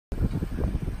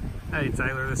Hey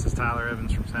Taylor, this is Tyler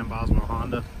Evans from San Boswell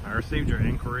Honda. I received your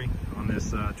inquiry on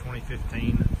this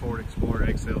 2015 Ford Explorer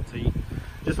XLT.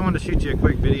 Just wanted to shoot you a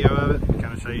quick video of it,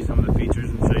 kind of show you some of the features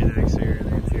and show you the exterior and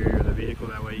the interior of the vehicle.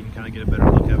 That way you can kind of get a better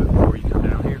look of it before you come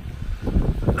down here.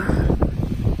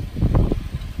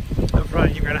 Up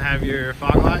front you're going to have your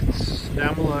fog lights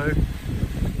down below.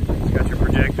 It's got your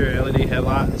projector LED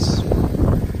headlights. You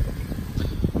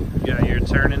got your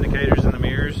turn indicators in the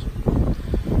mirrors.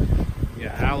 You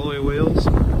got alloy wheels.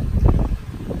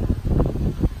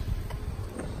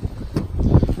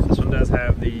 This one does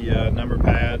have the number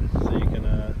pad, so you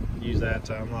can use that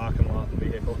to unlock and lock the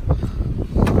vehicle.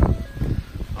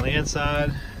 On the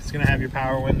inside, it's going to have your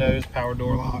power windows, power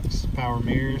door locks, power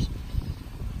mirrors.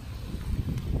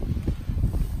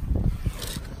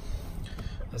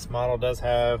 This model does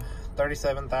have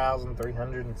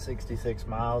 37,366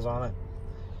 miles on it.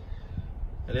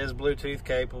 It is Bluetooth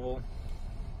capable.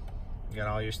 You got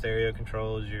all your stereo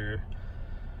controls, your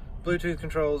Bluetooth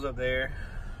controls up there.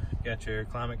 You got your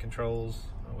climate controls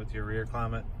with your rear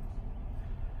climate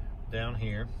down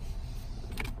here.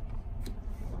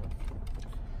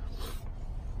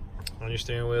 On your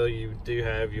steering wheel, you do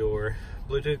have your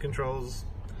Bluetooth controls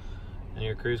and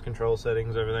your cruise control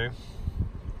settings over there.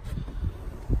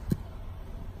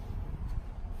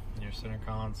 Your center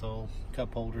console,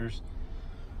 cup holders.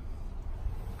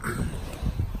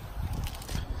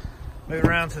 Move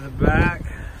around to the back.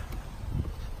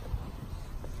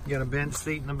 You got a bench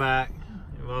seat in the back.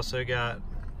 You've also got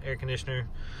air conditioner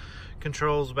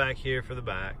controls back here for the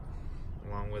back,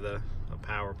 along with a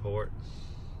power port.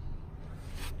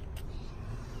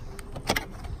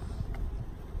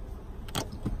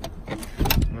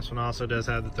 This one also does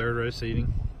have the third row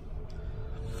seating.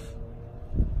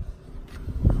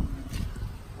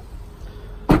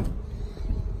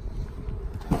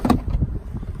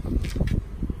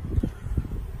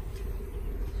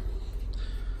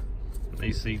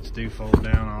 These seats do fold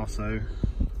down also.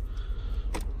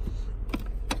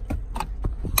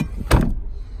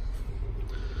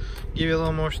 Give you a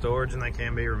little more storage and they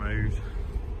can be removed.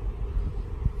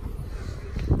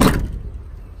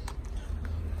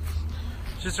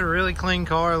 It's just a really clean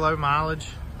car, low mileage.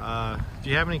 If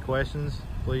you have any questions,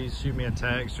 please shoot me a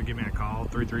text or give me a call,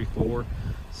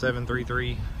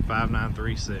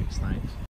 334-733-5936. Thanks.